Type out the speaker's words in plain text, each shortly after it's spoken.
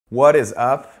What is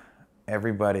up,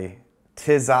 everybody?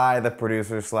 Tis I, the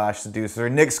producer slash seducer,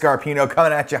 Nick Scarpino,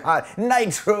 coming at you hot.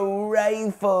 Nitro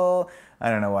rifle. I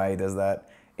don't know why he does that.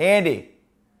 Andy.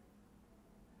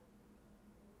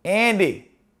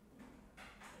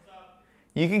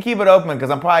 You can keep it open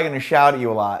because I'm probably going to shout at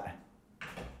you a lot.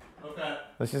 Okay.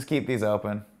 Let's just keep these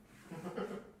open.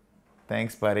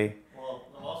 Thanks, buddy. Well,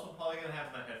 I'm also probably going to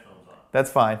have my headphones on.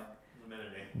 That's fine.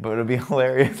 But it'll be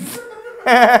hilarious.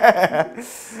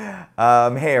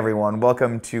 Hey everyone,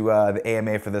 welcome to the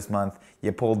AMA for this month.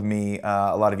 You pulled me,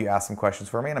 a lot of you asked some questions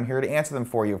for me, and I'm here to answer them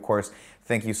for you, of course.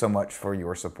 Thank you so much for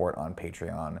your support on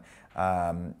Patreon.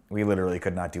 We literally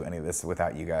could not do any of this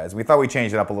without you guys. We thought we'd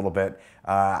change it up a little bit.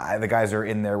 The guys are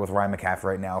in there with Ryan McCaffrey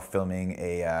right now filming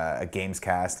a games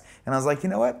cast, and I was like, you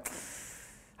know what?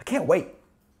 I can't wait.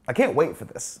 I can't wait for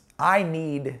this. I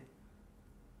need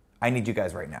you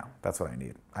guys right now. That's what I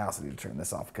need. I also need to turn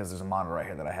this off because there's a monitor right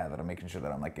here that I have that I'm making sure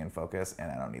that I'm like in focus, and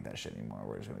I don't need that shit anymore.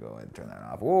 We're just gonna go ahead and turn that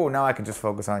off. Whoa, now I can just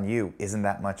focus on you. Isn't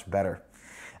that much better?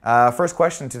 First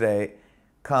question today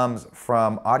comes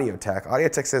from Audio Tech. Audio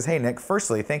Tech says, hey Nick,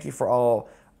 firstly, thank you for all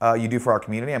you do for our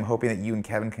community. I'm hoping that you and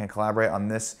Kevin can collaborate on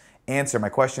this answer. My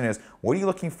question is, what are you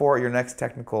looking for at your next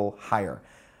technical hire?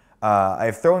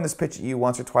 I've thrown this pitch at you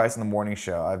once or twice in the morning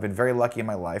show. I've been very lucky in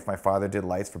my life. My father did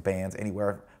lights for bands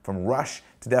anywhere from Rush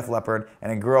to Def Leppard,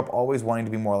 and I grew up always wanting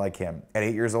to be more like him. At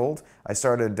 8 years old, I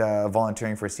started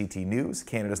volunteering for CT News,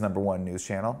 Canada's #1 news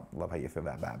channel. Love how you threw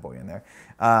that bad boy in there.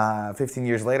 15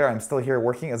 years later, I'm still here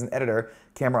working as an editor,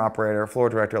 camera operator, floor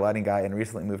director, lighting guy, and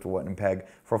recently moved to Winnipeg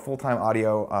for a full-time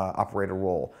audio operator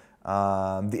role.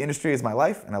 The industry is my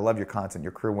life, and I love your content,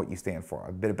 your crew, and what you stand for.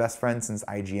 I've been a best friend since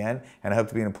IGN, and I hope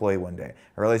to be an employee one day.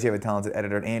 I realize you have a talented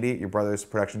editor, Andy, your brother's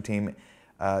production team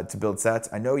to build sets.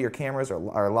 I know your cameras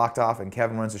are locked off, and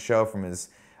Kevin runs the show from his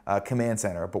command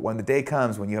center, but when the day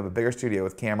comes when you have a bigger studio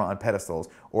with camera on pedestals,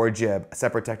 or a jib, a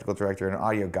separate technical director, and an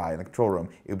audio guy in the control room,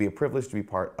 it would be a privilege to be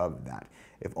part of that.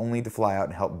 If only to fly out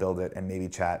and help build it and maybe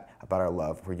chat about our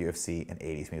love for UFC and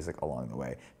 80s music along the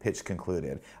way. Pitch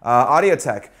concluded. Audio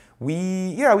Tech,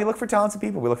 we look for talented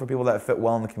people. We look for people that fit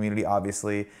well in the community,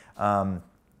 obviously. And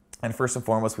first and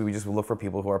foremost, we just look for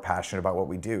people who are passionate about what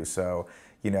we do. So,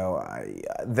 you know,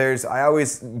 I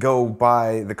always go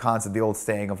by the concept, the old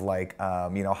saying of like,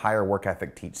 hire work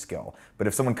ethic, teach skill. But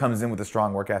if someone comes in with a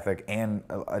strong work ethic and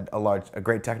a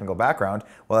great technical background,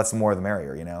 well, that's the more the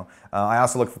merrier, you know. I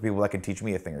also look for people that can teach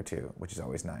me a thing or two, which is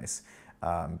always nice.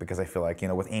 Because I feel like,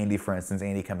 with Andy, for instance,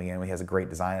 Andy coming in, he has a great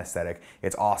design aesthetic.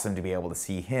 It's awesome to be able to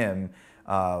see him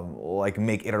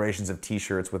make iterations of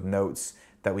t-shirts with notes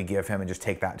that we give him and just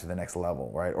take that to the next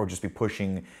level, right? Or just be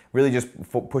pushing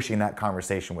that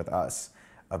conversation with us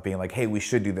of being like, hey, we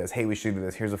should do this. Hey, we should do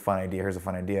this. Here's a fun idea. Here's a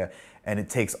fun idea. And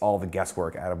it takes all the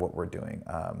guesswork out of what we're doing.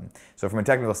 So from a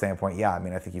technical standpoint, yeah, I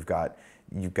mean, I think you've got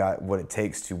what it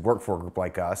takes to work for a group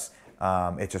like us.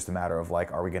 It's just a matter of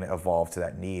like, are we going to evolve to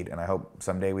that need? And I hope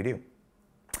someday we do.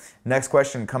 Next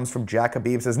question comes from Jack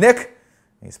Habib. Says, Nick,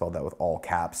 he spelled that with all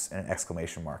caps and an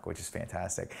exclamation mark, which is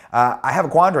fantastic. I have a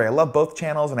quandary. I love both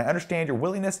channels, and I understand your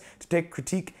willingness to take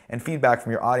critique and feedback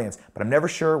from your audience, but I'm never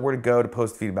sure where to go to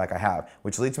post feedback I have,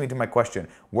 which leads me to my question.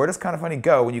 Where does Kinda Funny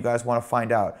go when you guys want to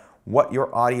find out what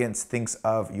your audience thinks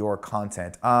of your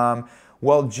content?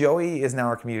 Well, Joey is now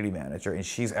our community manager, and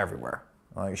she's everywhere.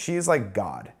 She's like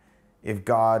God. If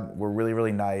God were really,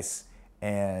 really nice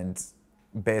and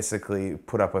basically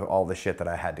put up with all the shit that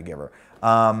I had to give her.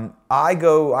 I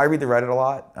read the Reddit a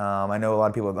lot. I know a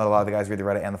lot of the guys read the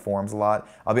Reddit and the forums a lot.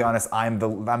 I'll be honest, I'm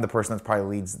the person that's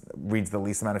probably reads the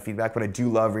least amount of feedback, but I do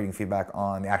love reading feedback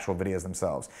on the actual videos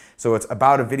themselves. So it's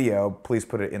about a video, please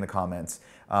put it in the comments.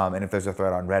 And if there's a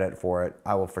thread on Reddit for it,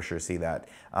 I will for sure see that.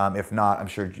 If not, I'm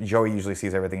sure Joey usually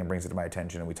sees everything and brings it to my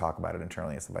attention, and we talk about it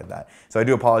internally and stuff like that. So I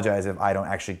do apologize if I don't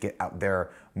actually get out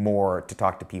there more to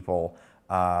talk to people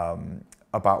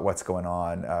about what's going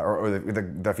on or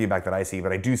the feedback that I see,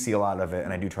 but I do see a lot of it,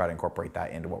 and I do try to incorporate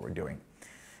that into what we're doing.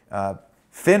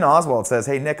 Finn Oswald says,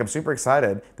 hey Nick, I'm super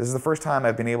excited. This is the first time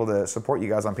I've been able to support you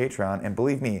guys on Patreon, and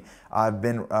believe me, I've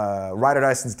been ride or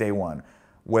die since day one,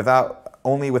 without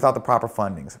the proper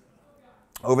fundings.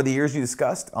 Over the years you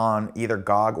discussed on either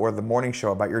GOG or the morning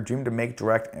show about your dream to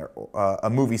direct a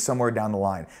movie somewhere down the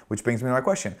line, which brings me to my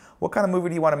question. What kind of movie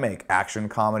do you want to make? Action,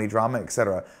 comedy, drama,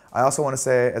 etc. I also want to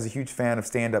say, as a huge fan of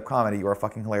stand-up comedy, you are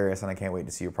fucking hilarious, and I can't wait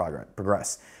to see you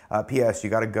progress. P.S.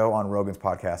 You got to go on Rogan's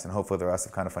podcast, and hopefully the rest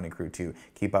of Kinda Funny crew too.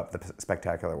 Keep up the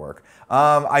spectacular work.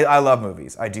 I love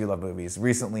movies. I do love movies.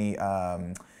 Recently,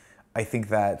 I think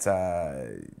that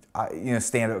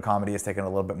stand-up comedy has taken a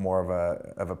little bit more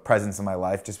of a presence in my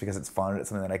life just because it's fun. It's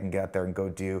something that I can get out there and go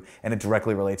do, and it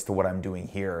directly relates to what I'm doing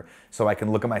here. So I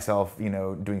can look at myself,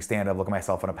 doing stand-up, look at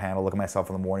myself on a panel, look at myself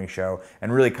on the morning show,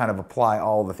 and really kind of apply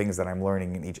all the things that I'm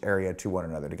learning in each area to one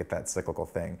another to get that cyclical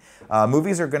thing.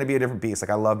 Movies are going to be a different beast. Like,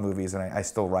 I love movies, and I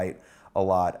still write a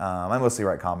lot. I mostly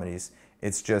write comedies.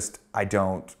 It's just I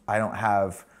don't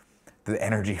have the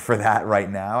energy for that right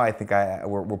now. I think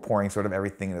we're pouring sort of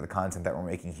everything into the content that we're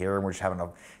making here, and we're just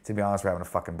to be honest, we're having a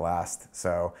fucking blast.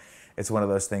 So it's one of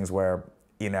those things where,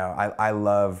 I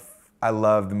love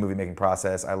the movie making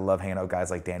process. I love hanging out with guys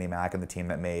like Danny Mac and the team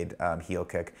that made Heel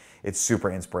Kick. It's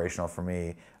super inspirational for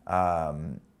me.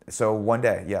 So one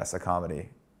day, yes, a comedy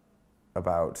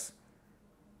about,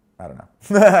 I don't know.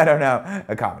 I don't know.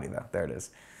 A comedy though, there it is.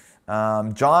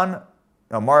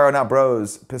 Mario Not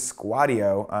Bros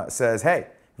Pisquadio says, hey,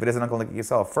 if it isn't Uncle Nick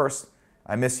yourself, first,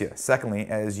 I miss you. Secondly,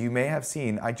 as you may have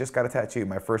seen, I just got a tattoo,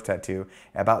 my first tattoo,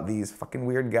 about these fucking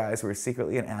weird guys who are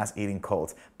secretly an ass-eating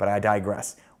cult. But I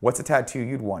digress. What's a tattoo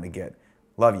you'd want to get?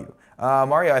 Love you.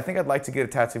 Mario, I think I'd like to get a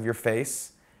tattoo of your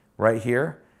face right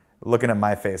here, looking at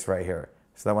my face right here.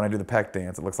 So that when I do the peck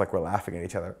dance, it looks like we're laughing at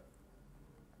each other.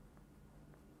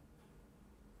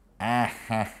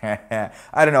 I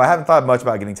don't know. I haven't thought much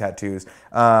about getting tattoos.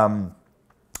 I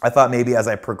thought maybe as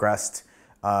I progressed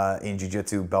in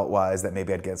jiu-jitsu belt-wise that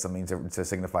maybe I'd get something to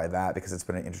signify that, because it's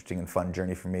been an interesting and fun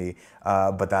journey for me.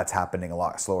 But that's happening a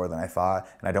lot slower than I thought.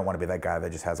 And I don't want to be that guy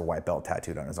that just has a white belt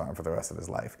tattooed on his arm for the rest of his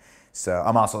life. So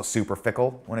I'm also super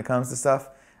fickle when it comes to stuff.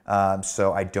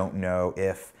 So I don't know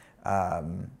if... I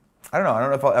don't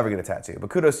know if I'll ever get a tattoo.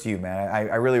 But kudos to you, man.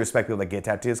 I really respect people that get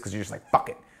tattoos because you're just like, fuck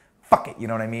it. Fuck it, you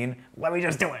know what I mean? Let me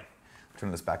just do it.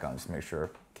 Turn this back on just to make sure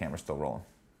camera's still rolling.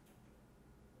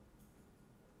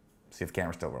 See if the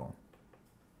camera's still rolling.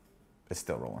 It's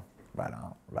still rolling. Right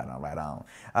on, right on, right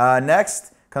on.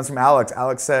 Next comes from Alex.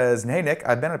 Alex says, hey Nick,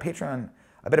 I've been a patron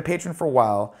for a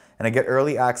while, and I get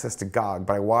early access to GOG,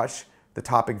 but I watch the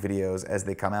topic videos as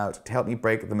they come out to help me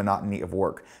break the monotony of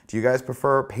work. Do you guys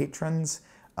prefer patrons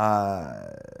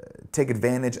take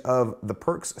advantage of the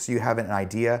perks so you have an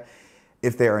idea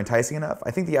if they are enticing enough?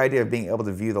 I think the idea of being able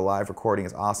to view the live recording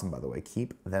is awesome, by the way.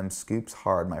 Keep them scoops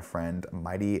hard, my friend,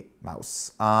 Mighty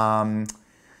Mouse.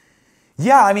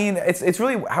 Yeah, I mean, it's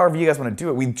really however you guys want to do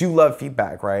it. We do love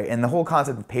feedback, right? And the whole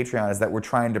concept of Patreon is that we're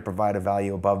trying to provide a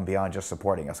value above and beyond just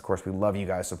supporting us. Of course, we love you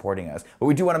guys supporting us, but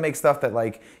we do want to make stuff that,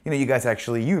 like, you guys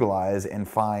actually utilize and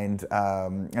find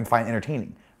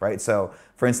entertaining. Right? So,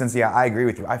 for instance, yeah, I agree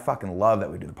with you. I fucking love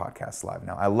that we do the podcast live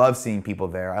now. I love seeing people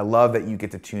there. I love that you get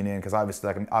to tune in, because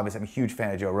obviously I'm a huge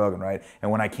fan of Joe Rogan, right?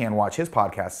 And when I can watch his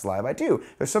podcasts live, I do.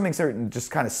 There's something certain just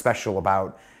kind of special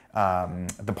about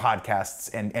the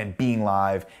podcasts and being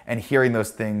live and hearing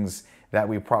those things that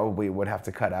we probably would have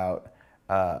to cut out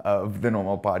of the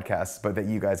normal podcasts, but that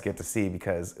you guys get to see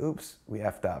because, oops, we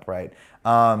effed up, right?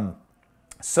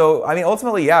 So, I mean,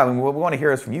 ultimately, yeah, I mean, what we want to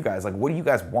hear is from you guys. Like, what do you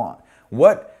guys want?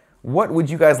 What would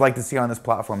you guys like to see on this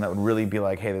platform that would really be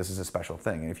like, hey, this is a special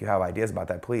thing? And if you have ideas about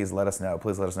that, please let us know.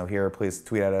 Please let us know here. Please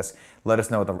tweet at us. Let us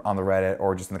know on the Reddit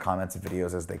or just in the comments of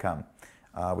videos as they come.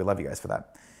 We love you guys for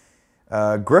that.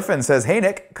 Griffin says, hey,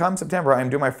 Nick, come September, I'm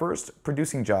doing my first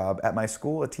producing job at my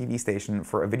school, a TV station,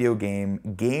 for a video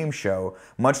game show,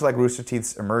 much like Rooster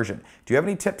Teeth's Immersion. Do you have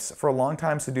any tips for a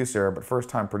long-time seducer but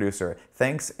first-time producer?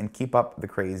 Thanks, and keep up the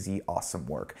crazy, awesome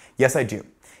work. Yes, I do.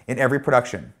 In every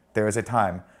production, there is a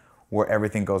time where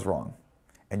everything goes wrong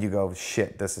and you go,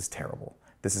 shit, this is terrible.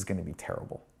 This is going to be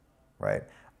terrible, right?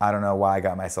 I don't know why I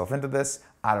got myself into this.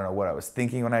 I don't know what I was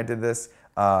thinking when I did this.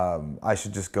 I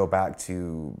should just go back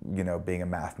to, being a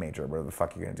math major, whatever the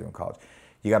fuck you're going to do in college.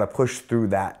 You got to push through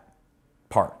that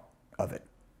part of it.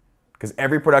 Because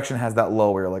every production has that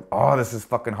lull where you're like, oh, this is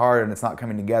fucking hard and it's not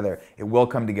coming together. It will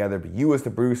come together, but you as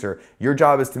the producer, your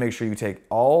job is to make sure you take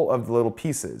all of the little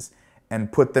pieces and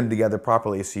put them together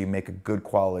properly so you make a good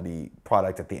quality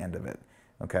product at the end of it,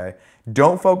 okay?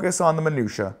 Don't focus on the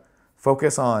minutia.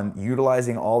 Focus on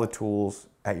utilizing all the tools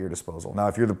at your disposal. Now,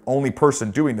 if you're the only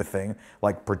person doing the thing,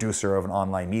 like producer of an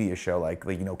online media show, like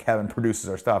Kevin produces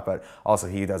our stuff, but also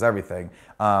he does everything,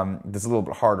 it's a little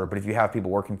bit harder. But if you have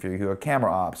people working for you who are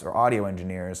camera ops or audio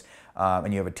engineers,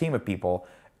 and you have a team of people,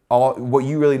 what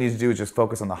you really need to do is just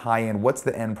focus on the high end. What's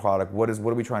the end product? What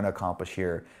are we trying to accomplish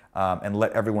here? And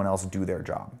let everyone else do their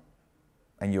job.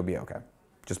 And you'll be okay.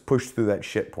 Just push through that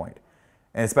shit point.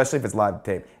 And especially if it's live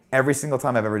tape. Every single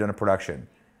time I've ever done a production,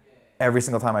 every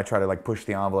single time I try to push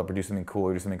the envelope or do something cool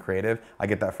or do something creative, I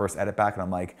get that first edit back and I'm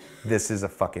like, this is a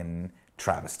fucking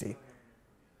travesty.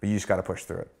 But you just gotta push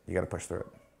through it. You gotta push through it.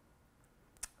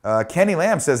 Kenny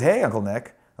Lamb says, hey, Uncle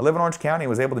Nick. I live in Orange County and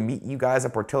was able to meet you guys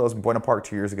at Portillo's in Buena Park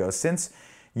 2 years ago. Since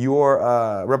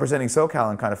you're representing SoCal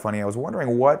and Kind of Funny, I was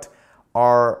wondering what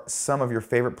are some of your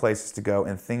favorite places to go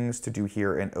and things to do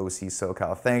here in OC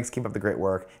SoCal? Thanks, keep up the great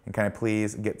work, and can I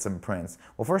please get some prints?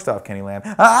 Well, first off, Kenny Lamb,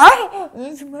 I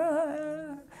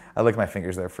licked my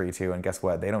fingers there free too, and guess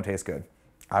what? They don't taste good.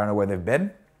 I don't know where they've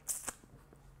been.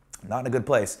 Not in a good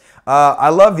place. I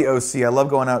love the OC. I love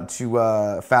going out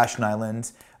to Fashion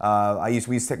Island. We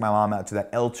used to take my mom out to that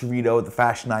El Torito at the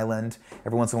Fashion Island.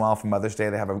 Every once in a while for Mother's Day,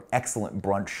 they have an excellent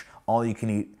brunch. All you can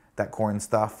eat, that corn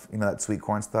stuff, you know, that sweet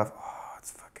corn stuff. Oh,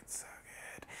 it's fucking so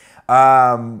good.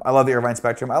 I love the Irvine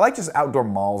Spectrum. I like just outdoor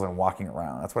malls and walking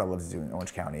around. That's what I love to do in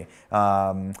Orange County.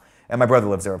 And my brother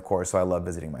lives there, of course, so I love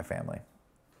visiting my family.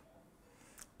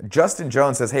 Justin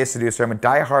Jones says, hey, seducer, I'm a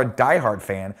diehard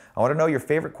fan. I want to know your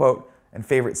favorite quote and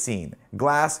favorite scene.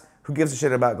 Glass, who gives a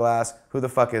shit about Glass? Who the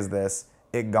fuck is this?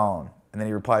 It gone. And then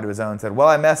he replied to his own and said, well,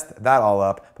 I messed that all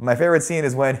up. But my favorite scene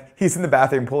is when he's in the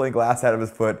bathroom pulling Glass out of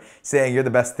his foot, saying, you're the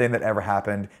best thing that ever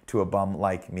happened to a bum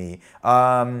like me.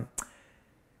 There's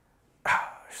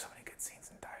so many good scenes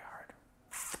in Die Hard.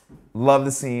 Love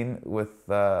the scene with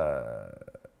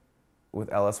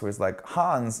Ellis where he's like,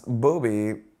 Hans,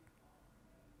 booby.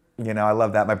 You know, I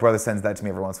love that. My brother sends that to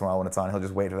me every once in a while when it's on. He'll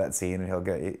just wait for that scene and he'll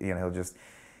get, you know,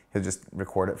 he'll just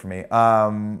record it for me. I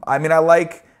mean,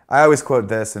 I always quote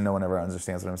this and no one ever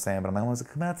understands what I'm saying, but I'm always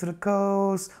like, come out to the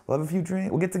coast, we'll have a few drinks,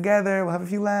 we'll get together, we'll have a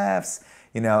few laughs.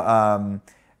 You know,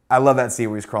 I love that scene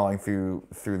where he's crawling through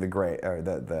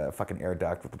the fucking air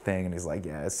duct with the thing and he's like,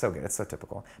 yeah, it's so good, it's so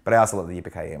typical. But I also love the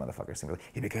yippee-ki-yay motherfucker scene. Like,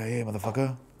 yippee-ki-yay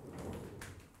motherfucker.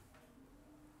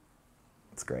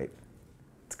 It's great.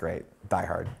 It's great. Die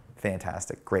Hard.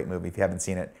 Fantastic. Great movie. If you haven't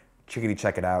seen it, chickadee,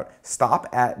 check it out. Stop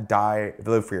at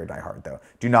Live Free or Die Hard, though.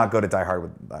 Do not go to Die Hard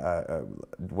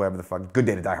with whatever the fuck. Good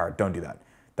Day to Die Hard. Don't do that.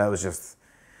 That was just,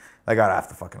 I got off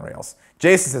the fucking rails.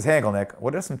 Jason says, hey, Uncle Nick,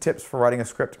 what are some tips for writing a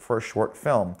script for a short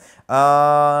film?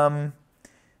 I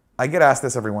get asked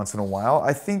this every once in a while.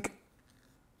 I think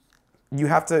you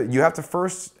have to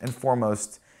first and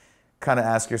foremost kind of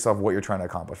ask yourself what you're trying to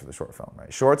accomplish with the short film,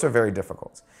 right? Shorts are very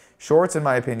difficult. Shorts, in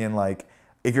my opinion, like,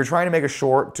 if you're trying to make a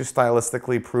short to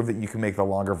stylistically prove that you can make the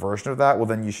longer version of that, well,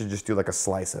 then you should just do like a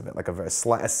slice of it, like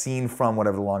a scene from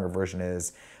whatever the longer version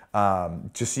is,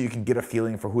 just so you can get a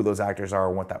feeling for who those actors are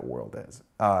and what that world is.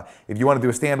 If you want to do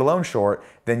a standalone short,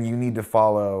 then you need to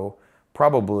follow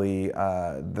probably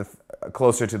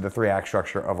closer to the 3-act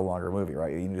structure of a longer movie,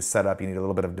 right? You need to set up, you need a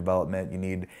little bit of development, you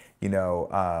need, you know,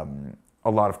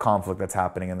 a lot of conflict that's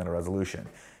happening and then a resolution.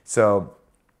 So,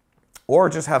 or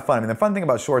just have fun. I mean, the fun thing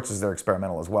about shorts is they're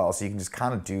experimental as well, so you can just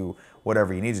kind of do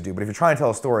whatever you need to do. But if you're trying to tell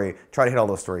a story, try to hit all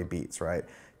those story beats, right?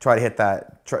 Try to hit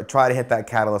that. Try to hit that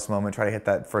catalyst moment. Try to hit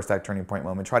that first act turning point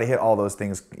moment. Try to hit all those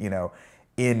things, you know,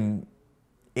 in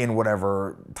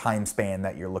whatever time span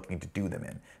that you're looking to do them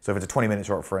in. So if it's a 20-minute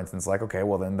short, for instance, like, okay,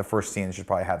 well then the first scene should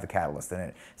probably have the catalyst in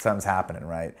it. Something's happening,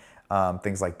 right?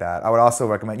 Things like that. I would also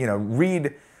recommend, you know,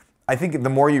 read. I think the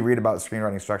more you read about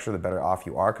screenwriting structure, the better off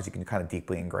you are, because you can kind of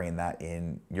deeply ingrain that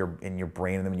in your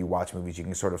brain, and then when you watch movies, you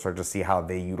can sort of start to see how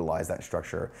they utilize that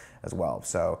structure as well.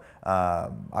 So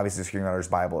obviously, Screenwriter's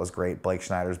Bible is great. Blake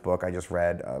Schneider's book I just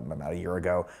read about a year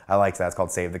ago. I liked that. It's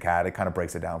called Save the Cat. It kind of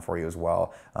breaks it down for you as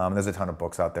well. There's a ton of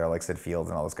books out there like Sid Fields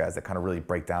and all those guys that kind of really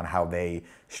break down how they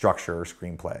structure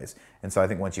screenplays. And so I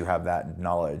think once you have that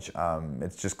knowledge,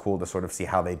 it's just cool to sort of see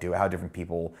how they do it, how different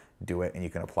people do it, and you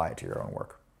can apply it to your own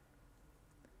work.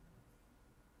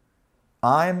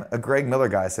 I'm a Greg Miller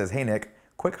guy, says, hey Nick,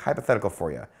 quick hypothetical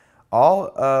for you.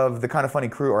 All of the Kind of Funny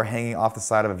crew are hanging off the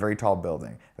side of a very tall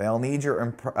building. They all need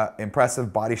your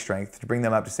impressive body strength to bring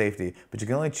them up to safety, but you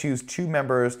can only choose 2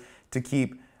 members to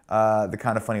keep the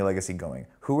Kind of Funny legacy going.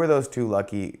 Who are those 2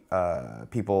 lucky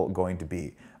people going to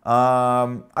be?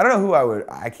 I don't know who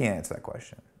I can't answer that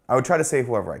question. I would try to save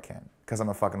whoever I can, because I'm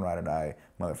a fucking ride or die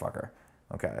motherfucker.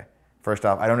 Okay. First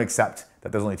off, I don't accept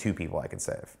that there's only 2 people I can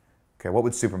save. Okay, what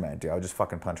would Superman do? I would just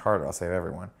fucking punch harder. I'll save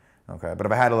everyone. Okay, but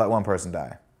if I had to let one person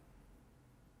die,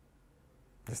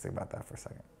 just think about that for a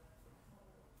second.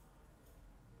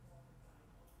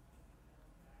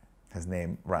 His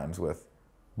name rhymes with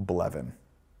Blevin.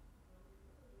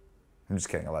 I'm just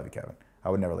kidding. I love you, Kevin. I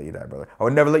would never let you die, brother. I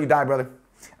would never let you die, brother.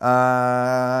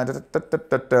 Alexander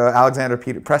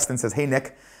Peter Preston says, hey,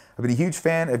 Nick, I've been a huge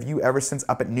fan of you ever since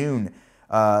Up at Noon.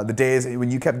 The days when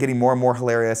you kept getting more and more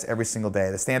hilarious every single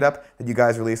day. The stand-up that you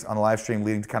guys released on a live stream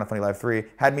leading to Kind of Funny Live 3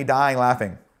 had me dying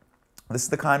laughing. This is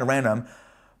the kind of random,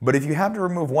 but if you had to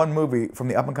remove one movie from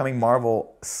the up-and-coming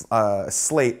Marvel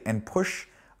slate and push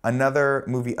Another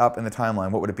movie up in the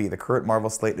timeline, what would it be? The current Marvel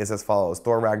slate is as follows: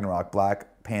 Thor Ragnarok,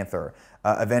 Black Panther,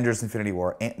 Avengers Infinity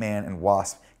War, Ant-Man and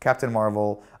Wasp, Captain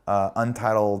Marvel,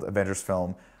 untitled Avengers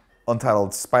film,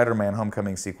 untitled Spider-Man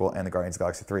Homecoming sequel, and the Guardians of the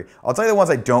Galaxy 3. I'll tell you the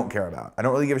ones I don't care about. I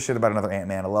don't really give a shit about another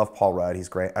Ant-Man. I love Paul Rudd. He's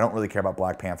great. I don't really care about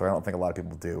Black Panther. I don't think a lot of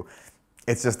people do.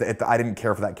 It's just that I didn't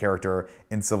care for that character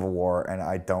in Civil War, and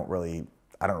I don't really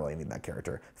need that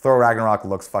character. Thor Ragnarok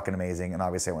looks fucking amazing, and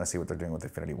obviously I want to see what they're doing with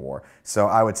Infinity War. So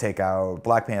I would take out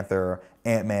Black Panther,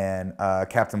 Ant-Man,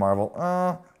 Captain Marvel.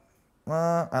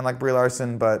 I like Brie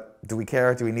Larson, but do we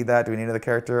care? Do we need that? Do we need another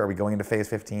character? Are we going into Phase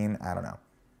 15? I don't know.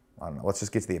 Let's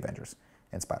just get to the Avengers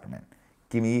and Spider-Man.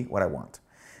 Give me what I want.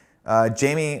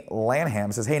 Jamie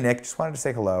Lanham says, hey, Nick, just wanted to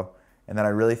say hello, and that I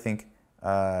really think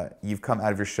you've come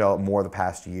out of your shell more the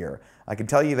past year. I can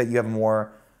tell you that you have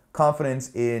more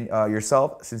confidence in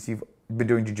yourself since you've been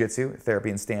doing jiu-jitsu, therapy,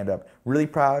 and stand-up. Really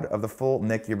proud of the full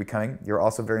Nick you're becoming. You're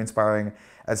also very inspiring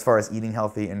as far as eating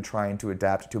healthy and trying to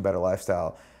adapt to a better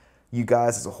lifestyle. You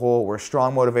guys as a whole were a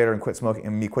strong motivator in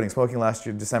quitting smoking last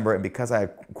year, December, and because I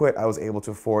quit, I was able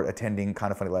to afford attending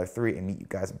Kinda Funny Live 3 and meet you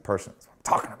guys in person. That's what I'm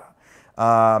talking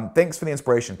about. Thanks for the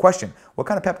inspiration. Question, what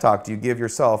kind of pep talk do you give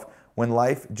yourself when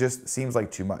life just seems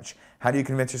like too much? How do you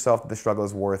convince yourself that the struggle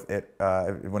is worth it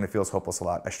when it feels hopeless a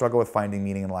lot? I struggle with finding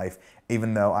meaning in life,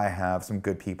 even though I have some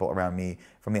good people around me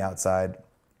from the outside.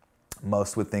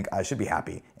 Most would think I should be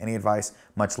happy. Any advice?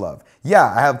 Much love.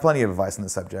 Yeah, I have plenty of advice on the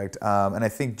subject, and I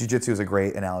think jiu-jitsu is a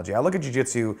great analogy. I look at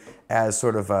jiu-jitsu as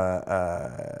sort of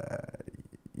a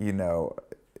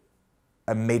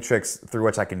matrix through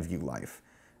which I can view life.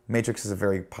 Matrix is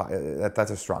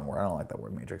that's a strong word. I don't like that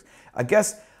word, matrix. I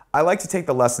guess I like to take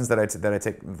the lessons that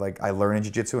I learn in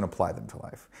jiu-jitsu and apply them to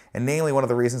life. And namely, one of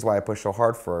the reasons why I push so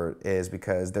hard for it is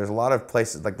because there's a lot of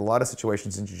places, like a lot of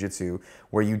situations in jiu-jitsu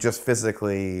where you just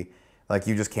physically,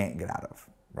 you just can't get out of,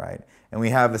 right? And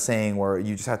we have the saying where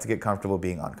you just have to get comfortable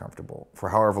being uncomfortable for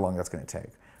however long that's going to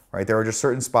take, right? There are just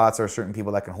certain spots or certain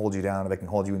people that can hold you down, or they can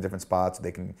hold you in different spots, or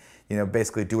they can,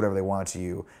 basically do whatever they want to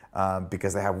you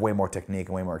because they have way more technique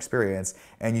and way more experience,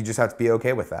 and you just have to be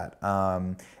okay with that.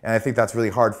 And I think that's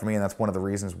really hard for me, and that's one of the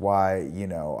reasons why,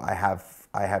 I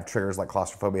have triggers like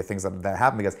claustrophobia, things that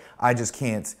happen, because I just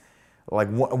can't,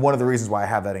 one of the reasons why I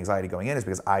have that anxiety going in is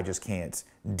because I just can't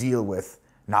deal with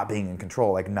not being in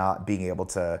control, not being able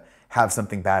to have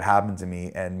something bad happen to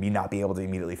me and me not be able to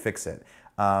immediately fix it.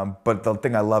 But the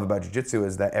thing I love about jiu-jitsu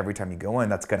is that every time you go in,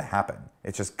 that's going to happen.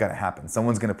 It's just going to happen.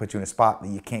 Someone's going to put you in a spot that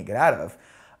you can't get out of.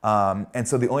 And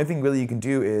so the only thing really you can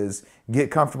do is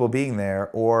get comfortable being there,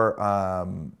 or,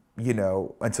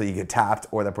 until you get tapped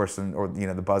or the person, or,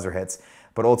 the buzzer hits.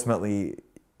 But ultimately,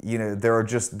 there are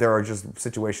just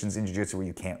situations in jiu-jitsu where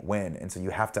you can't win, and so you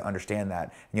have to understand that,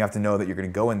 and you have to know that you're going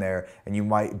to go in there and you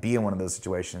might be in one of those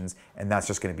situations, and that's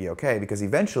just going to be okay, because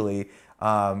eventually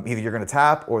either you're going to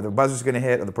tap, or the buzzer's going to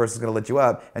hit, or the person's going to let you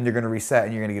up, and you're going to reset,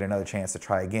 and you're going to get another chance to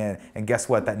try again. And guess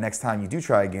what? That next time you do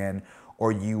try again,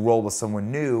 or you roll with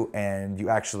someone new and you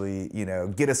actually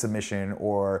get a submission,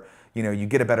 or you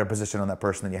get a better position on that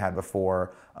person than you had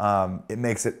before, it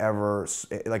makes it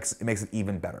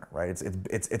even better, right?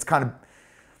 It's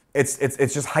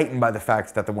just heightened by the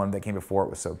fact that the one that came before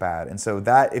it was so bad. And so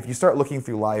that, if you start looking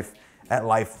at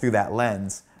life through that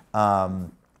lens,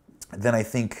 then I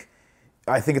think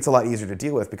it's a lot easier to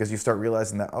deal with, because you start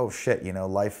realizing that, oh shit,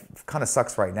 life kind of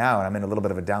sucks right now, and I'm in a little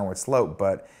bit of a downward slope,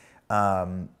 but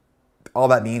all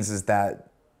that means is that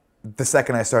the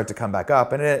second I start to come back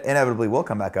up, and it inevitably will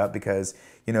come back up, because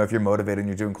if you're motivated and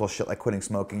you're doing cool shit like quitting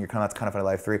smoking, you're coming out to Kinda Funny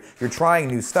Live 3, you're trying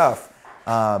new stuff,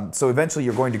 so eventually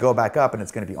you're going to go back up and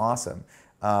it's going to be awesome.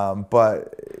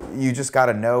 But you just got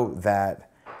to know that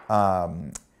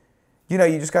the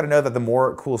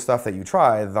more cool stuff that you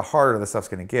try, the harder the stuff's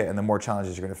going to get, and the more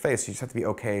challenges you're going to face. So you just have to be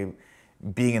okay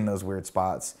being in those weird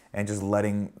spots, and just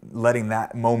letting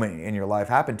that moment in your life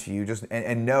happen to you,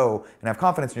 and know and have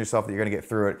confidence in yourself that you're going to get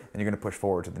through it, and you're going to push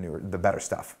forward to the better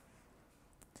stuff.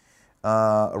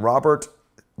 Robert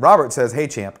says, hey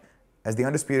champ, as the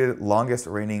undisputed longest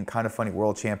reigning Kinda Funny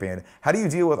world champion, how do you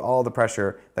deal with all the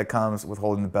pressure that comes with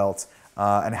holding the belts,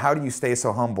 and how do you stay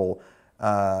so humble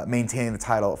maintaining the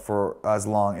title for as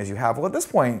long as you have? Well, at this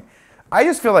point, I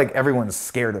just feel like everyone's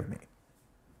scared of me.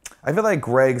 I feel like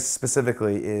Greg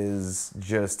specifically is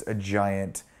just a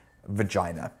giant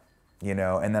vagina,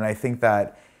 and then I think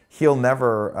that he'll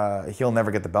never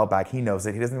get the belt back. He knows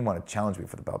it. He doesn't even want to challenge me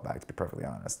for the belt back, to be perfectly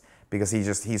honest, because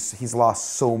he's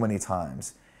lost so many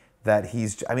times that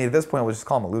at this point, we'll just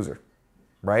call him a loser,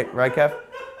 right, Kev?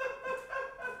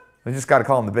 We just got to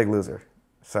call him the big loser.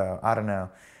 So I don't know.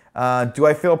 Do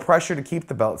I feel pressure to keep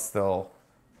the belt still?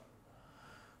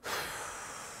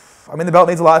 I mean, the belt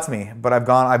means a lot to me, but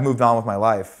I've moved on with my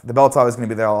life. The belt's always going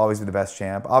to be there. I'll always be the best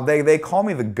champ. They call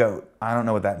me the GOAT. I don't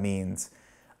know what that means.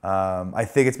 I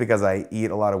think it's because I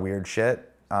eat a lot of weird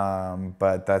shit,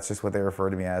 but that's just what they refer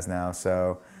to me as now.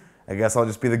 So I guess I'll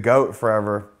just be the GOAT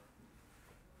forever.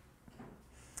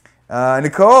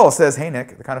 Nicole says, "Hey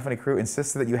Nick, the Kind of Funny crew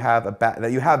insists that you have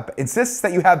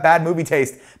bad movie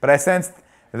taste, but I sense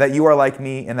that you are like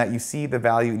me and that you see the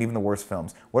value in even the worst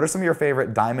films. What are some of your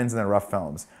favorite diamonds in the rough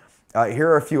films?" Here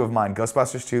are a few of mine.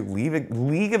 Ghostbusters 2,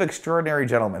 League of Extraordinary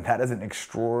Gentlemen. That is an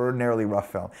extraordinarily rough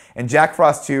film. And Jack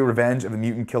Frost 2, Revenge of the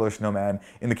Mutant Killer Snowman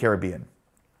in the Caribbean.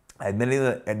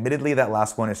 Admittedly, that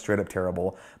last one is straight up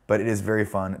terrible, but it is very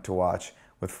fun to watch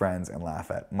with friends and laugh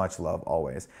at. Much love,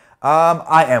 always.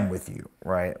 I am with you,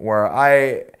 right?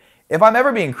 If I'm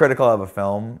ever being critical of a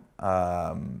film,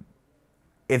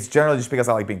 it's generally just because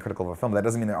I like being critical of a film. That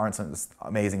doesn't mean there aren't some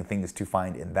amazing things to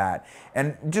find in that.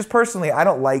 And just personally, I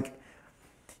don't like,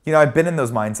 I've been in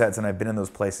those mindsets and I've been in those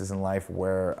places in life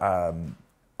where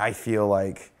I feel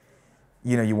like,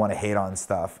 you want to hate on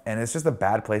stuff. And it's just a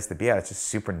bad place to be at. It's just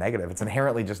super negative. It's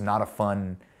inherently just not a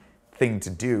fun thing to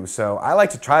do. So I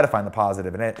like to try to find the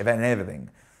positive in everything.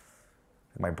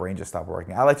 My brain just stopped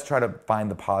working. I like to try to find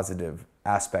the positive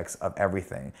aspects of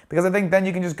everything because I think then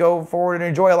you can just go forward and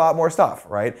enjoy a lot more stuff,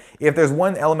 right? If there's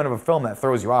one element of a film that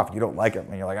throws you off and you don't like it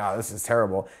and you're like, oh, this is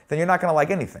terrible, then you're not going to like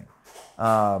anything.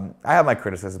 I have my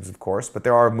criticisms, of course, but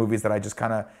there are movies that I just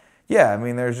kind of,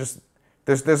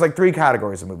 there's like three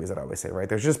categories of movies that I always say, right?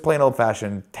 There's just plain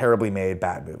old-fashioned, terribly made,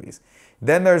 bad movies.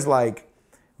 Then there's like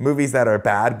movies that are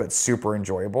bad but super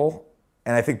enjoyable,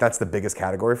 and I think that's the biggest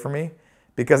category for me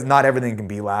because not everything can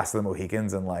be Last of the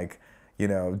Mohicans and like,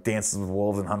 Dances with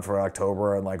Wolves and Hunt for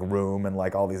October and like Room and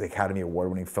like all these Academy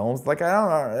Award-winning films. Like, I don't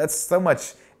know, that's so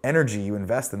much energy you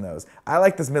invest in those. I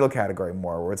like this middle category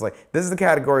more where it's like, this is the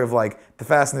category of like the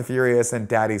Fast and the Furious and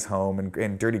Daddy's Home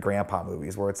and Dirty Grandpa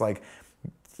movies where it's like,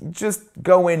 just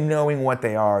go in knowing what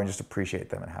they are and just appreciate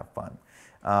them and have fun.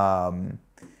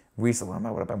 Recently,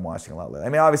 what have I been watching a lot lately? I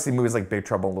mean, obviously movies like Big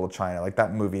Trouble in Little China, like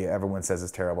that movie everyone says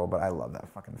is terrible, but I love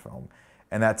that fucking film.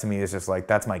 And that to me is just like,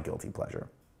 that's my guilty pleasure.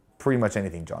 Pretty much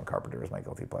anything John Carpenter is my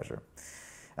guilty pleasure.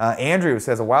 Andrew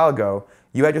says, a while ago,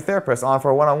 you had your therapist on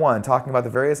for a one-on-one talking about the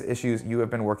various issues you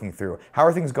have been working through. How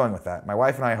are things going with that? My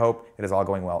wife and I hope it is all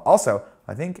going well. Also,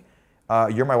 I think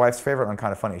you're my wife's favorite on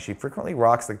Kind of Funny. She frequently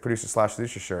rocks the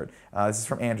producer/seducer shirt. This is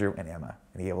from Andrew and Emma,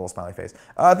 and he gave a little smiley face.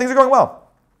 Things are going well.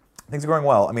 Things are going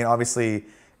well. I mean, obviously,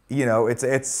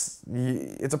 it's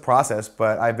a process,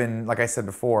 but I've been, like I said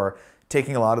before,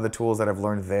 taking a lot of the tools that I've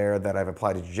learned there that I've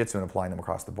applied to jiu-jitsu and applying them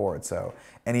across the board. So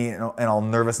and all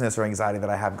nervousness or anxiety that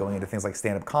I have going into things like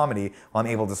stand-up comedy, I'm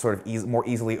able to sort of more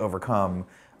easily overcome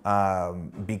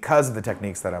because of the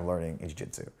techniques that I'm learning in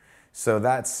jiu-jitsu. So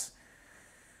it's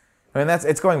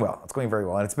going well. It's going very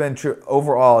well. And it's been true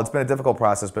overall, it's been a difficult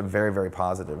process, but very, very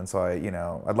positive. And so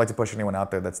I'd like to push anyone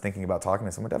out there that's thinking about talking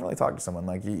to someone, definitely talk to someone.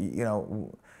 Like,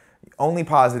 only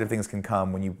positive things can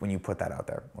come when you put that out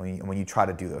there, when you try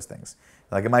to do those things.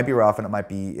 Like, it might be rough and it might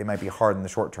be hard in the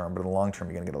short term, but in the long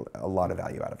term, you're going to get a lot of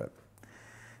value out of it.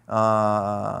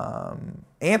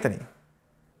 Anthony,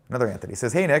 another Anthony,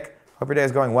 says, "Hey Nick, hope your day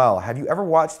is going well. Have you ever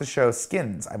watched the show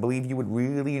Skins? I believe you would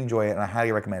really enjoy it and I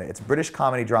highly recommend it. It's a British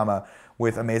comedy drama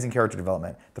with amazing character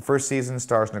development. The first season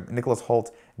stars Nicholas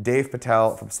Hoult, Dave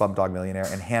Patel from Slumdog Millionaire,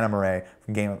 and Hannah Murray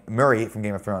from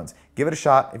Game of Thrones. Give it a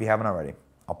shot if you haven't already.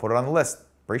 I'll put it on the list.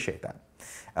 Appreciate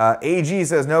that." AG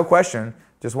says, "No question.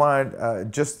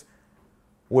 Just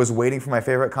was waiting for my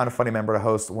favorite Kind of Funny member to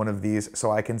host one of these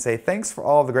so I can say thanks for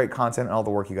all the great content and all the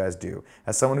work you guys do.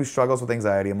 As someone who struggles with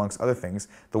anxiety, amongst other things,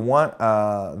 the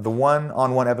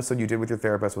one-on-one episode you did with your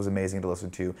therapist was amazing to listen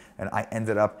to, and I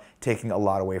ended up taking a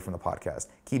lot away from the podcast.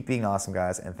 Keep being awesome,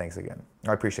 guys, and thanks again."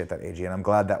 I appreciate that, AG, and I'm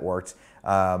glad that worked.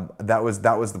 That was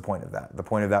the point of that. The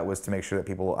point of that was to make sure that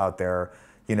people out there,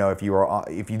 if you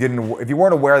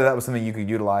weren't aware that was something you could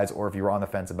utilize, or if you were on the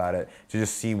fence about it, to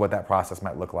just see what that process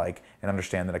might look like and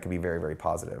understand that it can be very, very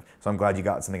positive. So I'm glad you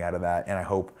got something out of that, and I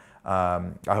hope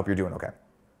you're doing okay.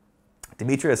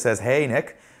 Demetrius says, "Hey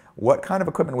Nick, what kind of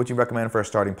equipment would you recommend for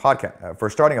starting a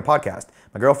podcast?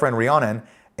 My girlfriend Rhiannon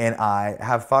and I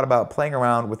have thought about playing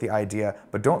around with the idea,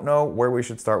 but don't know where we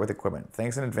should start with equipment.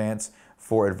 Thanks in advance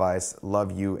for advice.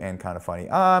 Love you and Kind of Funny."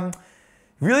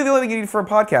 Really, the only thing you need for a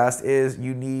podcast is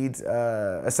you need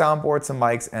a soundboard, some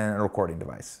mics, and a recording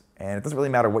device. And it doesn't really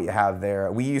matter what you have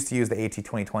there. We used to use the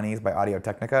AT2020s by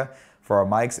Audio-Technica for our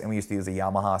mics, and we used to use a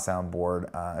Yamaha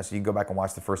soundboard. So you can go back and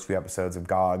watch the first few episodes of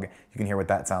GOG. You can hear what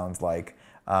that sounds like.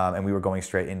 And we were going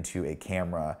straight into a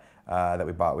camera that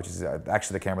we bought, which is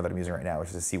actually the camera that I'm using right now, which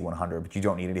is a C100, but you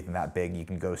don't need anything that big. You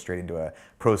can go straight into a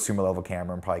prosumer level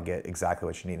camera and probably get exactly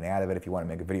what you need out of it if you want to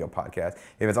make a video podcast.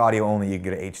 If it's audio only, you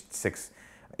can get an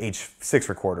H6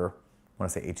 recorder. I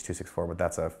want to say H.264, but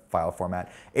that's a file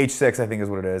format. H6, I think, is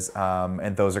what it is,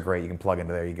 and those are great. You can plug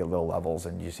into there, you get little levels,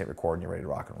 and you just hit record, and you're ready to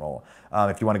rock and roll.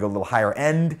 If you want to go a little higher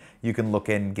end, you can look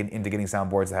into getting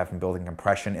soundboards that have some built-in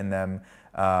compression in them.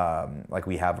 Like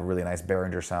we have a really nice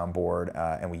Behringer soundboard,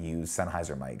 and we use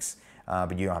Sennheiser mics,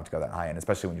 but you don't have to go that high end,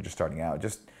 especially when you're just starting out.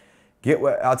 Just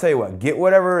I'll tell you what, get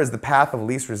whatever is the path of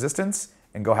least resistance,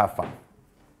 and go have fun.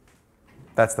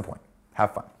 That's the point.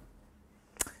 Have fun.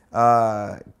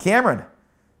 Cameron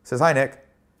says, "Hi Nick.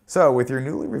 So with your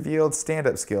newly revealed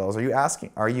stand-up skills, are you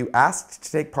asked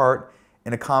to take part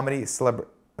in a comedy celebrity?"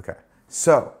 Okay.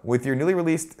 So with your newly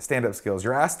released stand-up skills,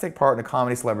 you're asked to take part in a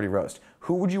comedy celebrity roast.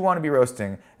 Who would you want to be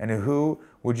roasting, and who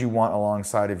would you want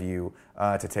alongside of you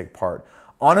to take part?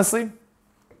 Honestly,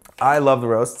 I love the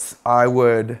roasts. I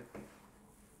would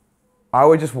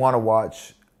just want to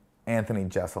watch Anthony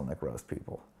Jeselnik roast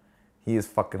people. He is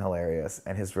fucking hilarious,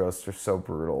 and his roasts are so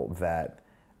brutal that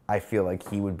I feel like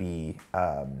he would be,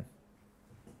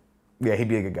 he'd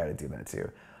be a good guy to do that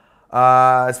too.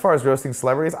 As far as roasting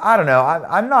celebrities, I don't know.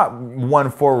 I'm not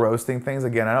one for roasting things.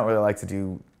 Again, I don't really like to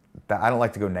do that. I don't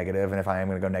like to go negative, and if I am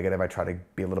going to go negative, I try to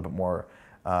be a little bit more,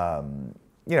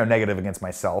 negative against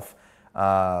myself.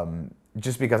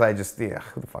 Just because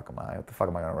who the fuck am I? What the fuck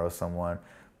am I going to roast someone?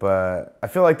 But I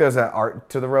feel like there's an art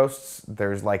to the roasts.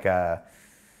 There's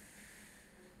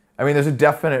there's a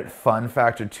definite fun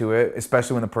factor to it,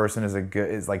 especially when the person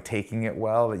is like taking it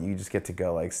well, that you just get to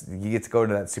go you get to go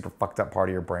into that super fucked up part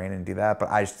of your brain and do that. But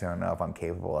I just don't know if I'm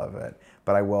capable of it.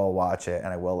 But I will watch it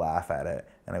and I will laugh at it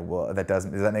and I will. Does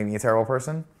that make me a terrible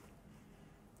person?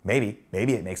 Maybe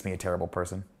it makes me a terrible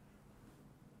person.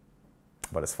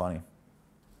 But it's funny.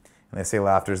 And they say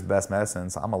laughter is the best medicine,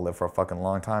 so I'm gonna live for a fucking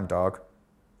long time, dog.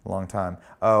 A long time.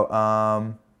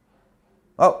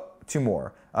 Two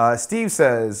more. Steve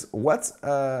says,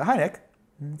 hi Nick.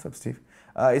 What's up, Steve?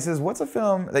 He says, what's a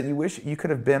film that you wish you could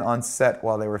have been on set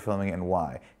while they were filming and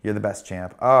why? You're the best,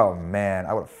 champ. Oh man,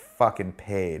 I would have fucking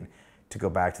paid to go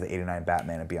back to the '89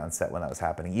 Batman and be on set when that was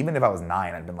happening. Even if I was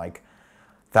 9, I'd been like,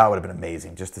 that would have been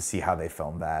amazing just to see how they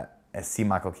filmed that and see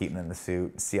Michael Keaton in the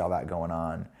suit, see all that going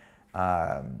on.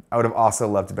 I would have also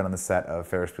loved to have been on the set of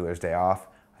Ferris Bueller's Day Off.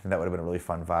 I think that would have been a really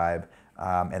fun vibe.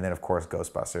 And then, of course,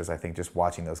 Ghostbusters. I think just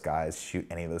watching those guys shoot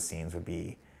any of those scenes would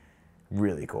be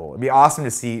really cool. It'd be awesome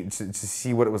to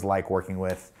see what it was like working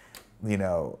with,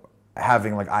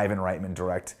 having like Ivan Reitman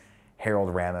direct Harold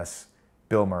Ramis,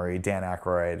 Bill Murray, Dan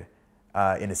Aykroyd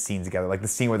in a scene together. Like the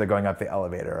scene where they're going up the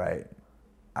elevator, right?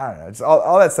 I don't know. Just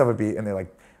all that stuff would be, and they're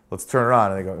like, let's turn it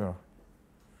on. And they go,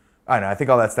 I don't know. I think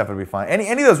all that stuff would be fun. Any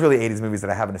of those really 80s movies that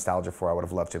I have a nostalgia for, I would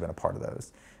have loved to have been a part of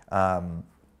those.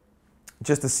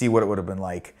 Just to see what it would have been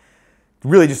like,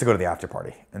 really just to go to the after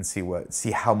party and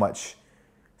see how much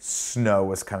snow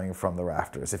was coming from the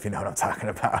rafters, if you know what I'm talking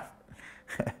about.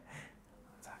 I'm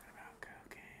talking about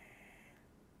cocaine.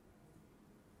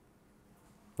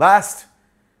 Last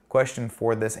question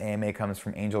for this AMA comes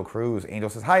from Angel Cruz. Angel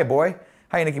says, hi, boy.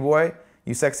 Hi, Nicky boy.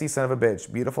 You sexy son of a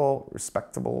bitch. Beautiful,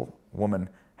 respectable woman.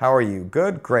 How are you?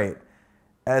 Good? Great.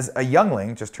 As a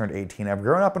youngling, just turned 18, I've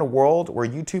grown up in a world where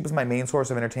YouTube is my main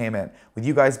source of entertainment, with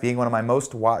you guys being one of my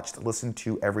most watched, listened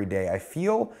to every day. I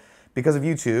feel, because of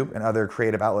YouTube and other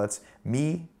creative outlets,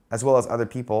 me, as well as other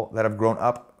people that have grown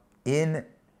up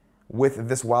with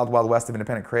this wild, wild west of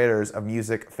independent creators of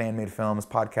music, fan-made films,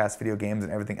 podcasts, video games,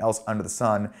 and everything else under the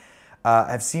sun,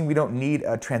 have seen we don't need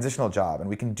a transitional job, and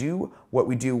we can do what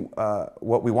we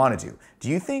want to do. Do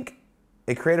you think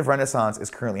a creative renaissance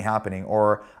is currently happening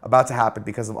or about to happen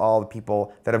because of all the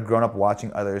people that have grown up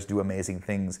watching others do amazing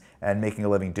things and making a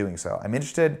living doing so? I'm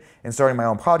interested in starting my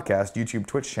own podcast, YouTube,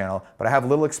 Twitch channel, but I have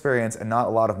little experience and not a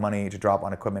lot of money to drop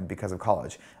on equipment because of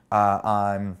college.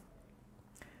 I'm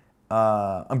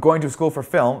going to school for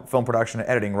film production, and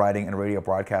editing, writing, and radio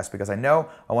broadcast because I know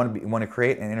I want to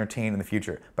create and entertain in the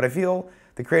future. But I feel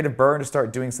the creative burn to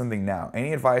start doing something now.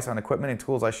 Any advice on equipment and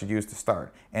tools I should use to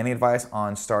start? Any advice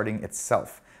on starting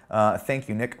itself? Thank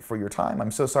you, Nick, for your time.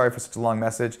 I'm so sorry for such a long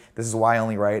message. This is why I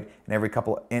only write in every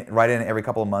couple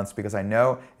of months, because I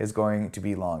know it's going to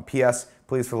be long. P.S.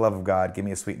 Please, for the love of God, give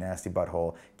me a sweet, nasty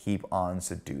butthole. Keep on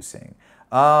seducing.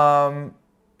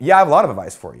 Yeah, I have a lot of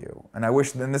advice for you, and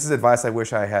this is advice I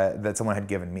wish that someone had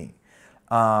given me.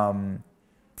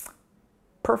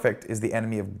 Perfect is the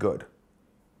enemy of good.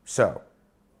 So,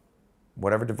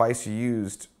 whatever device you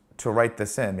used to write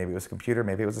this in. Maybe it was a computer,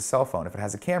 maybe it was a cell phone. If it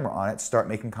has a camera on it, start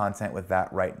making content with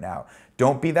that right now.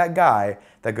 Don't be that guy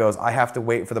that goes, I have to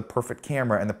wait for the perfect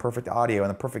camera and the perfect audio and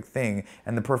the perfect thing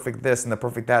and the perfect this and the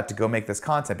perfect that to go make this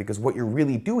content, because what you're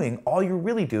really doing, all you're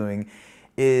really doing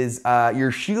is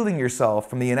you're shielding yourself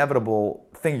from the inevitable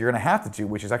thing you're gonna have to do,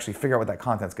 which is actually figure out what that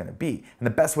content's gonna be. And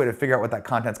the best way to figure out what that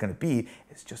content's gonna be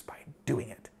is just by doing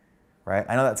it. Right?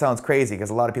 I know that sounds crazy because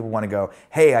a lot of people want to go,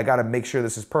 hey, I got to make sure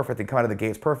this is perfect and come out of the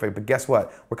gates perfect. But guess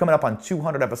what? We're coming up on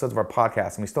 200 episodes of our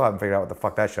podcast and we still haven't figured out what the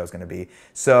fuck that show's going to be.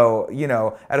 So, you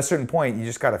know, at a certain point, you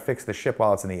just got to fix the ship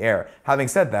while it's in the air. Having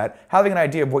said that, having an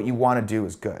idea of what you want to do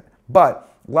is good.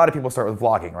 But a lot of people start with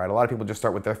vlogging, right? A lot of people just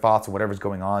start with their thoughts of whatever's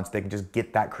going on so they can just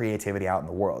get that creativity out in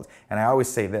the world. And I always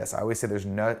say this. I always say there's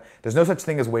no such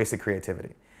thing as wasted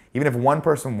creativity. Even if one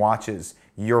person watches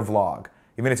your vlog,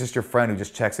 even if it's just your friend who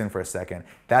just checks in for a second,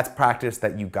 that's practice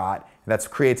that you got, that's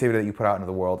creativity that you put out into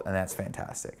the world, and that's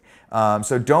fantastic.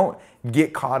 So don't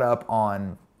get caught up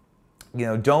on, you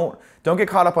know, don't get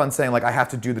caught up on saying like I have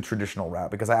to do the traditional route,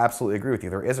 because I absolutely agree with you.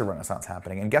 There is a renaissance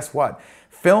happening, and guess what?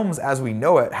 Films as we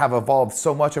know it have evolved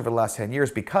so much over the last 10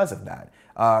 years because of that.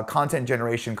 Content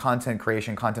generation, content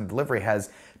creation, content delivery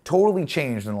has totally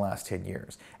changed in the last 10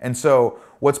 years. And so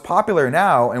what's popular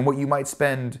now and what you might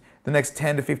spend the next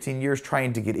 10 to 15 years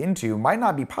trying to get into might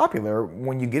not be popular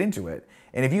when you get into it.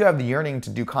 And if you have the yearning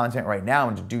to do content right now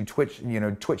and to do Twitch, you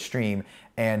know, Twitch stream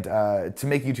and to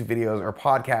make YouTube videos or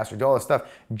podcasts or do all this stuff,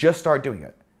 just start doing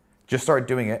it. Just start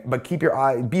doing it, but keep your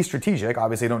eye, be strategic.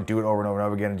 Obviously, don't do it over and over and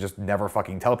over again and just never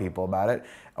fucking tell people about it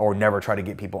or never try to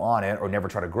get people on it or never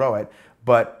try to grow it.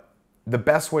 But the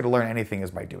best way to learn anything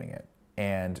is by doing it.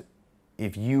 And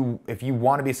if you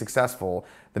want to be successful,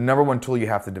 the number one tool you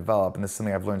have to develop, and this is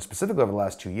something I've learned specifically over the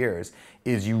last 2 years,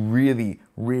 is you really,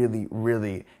 really,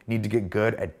 really need to get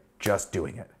good at just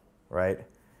doing it, right?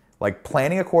 Like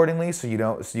planning accordingly so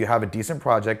you have a decent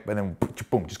project, but then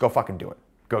boom, just go fucking do it.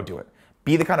 Go do it.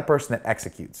 Be the kind of person that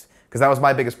executes. Because that was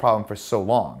my biggest problem for so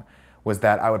long, was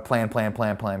that I would plan,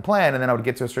 and then I would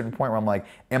get to a certain point where I'm like,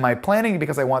 am I planning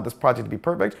because I want this project to be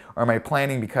perfect, or am I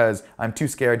planning because I'm too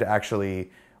scared to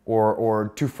actually,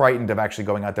 or too frightened of actually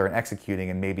going out there and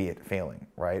executing and maybe it failing,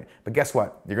 right? But guess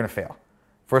what? You're gonna fail.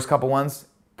 First couple ones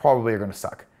probably are gonna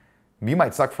suck. You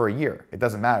might suck for a year. It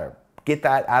doesn't matter. Get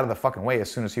that out of the fucking way as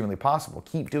soon as humanly possible.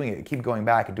 Keep doing it. Keep going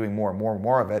back and doing more and more and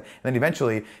more of it. And then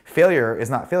eventually, failure is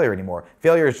not failure anymore.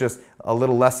 Failure is just a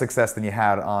little less success than you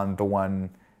had on the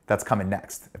one that's coming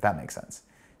next, if that makes sense.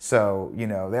 So, you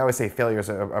know, they always say failure is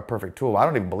a perfect tool. I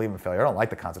don't even believe in failure. I don't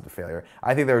like the concept of failure.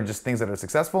 I think there are just things that are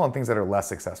successful and things that are less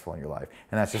successful in your life.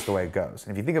 And that's just the way it goes.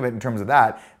 And if you think of it in terms of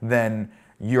that, then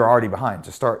you're already behind.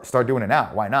 Just start doing it now.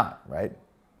 Why not, right?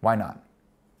 Why not?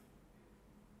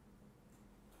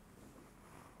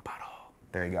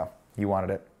 There you go. You wanted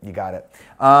it. You got it.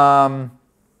 Well,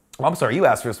 I'm sorry. You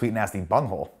asked for a sweet, nasty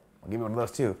bunghole. I'll give you one of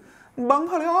those too.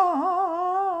 Bunghole.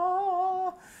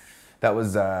 That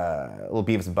was a little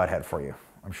Beavis and Butthead for you.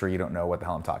 I'm sure you don't know what the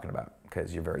hell I'm talking about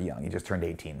because you're very young. You just turned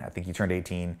 18. I think you turned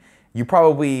 18. You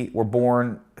probably were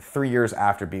born 3 years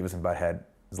after Beavis and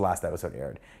Butthead's last episode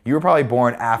aired. You were probably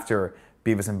born after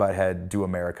Beavis and Butthead Do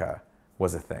America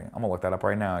was a thing. I'm going to look that up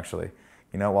right now, actually.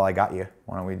 You know, while I got you,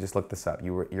 why don't we just look this up?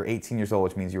 You're 18 years old,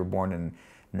 which means you were born in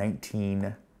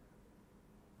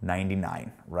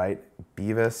 1999, right?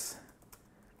 Beavis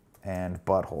and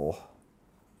Butthole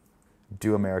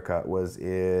Do America was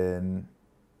in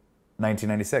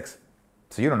 1996.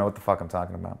 So you don't know what the fuck I'm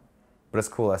talking about. But it's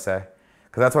a cool essay,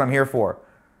 because that's what I'm here for.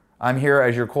 I'm here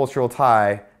as your cultural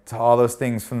tie to all those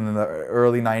things from the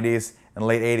early 90s and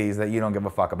late 80s that you don't give a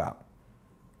fuck about.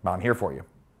 But I'm here for you.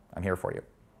 I'm here for you.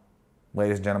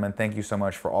 Ladies and gentlemen, thank you so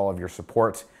much for all of your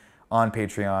support on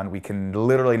Patreon. We can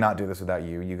literally not do this without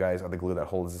you. You guys are the glue that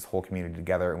holds this whole community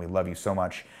together, and we love you so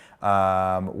much.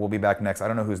 We'll be back next. I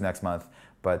don't know who's next month,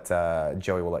 but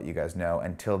Joey will let you guys know.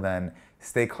 Until then,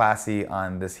 stay classy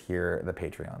on this here, the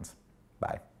Patreons.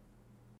 Bye.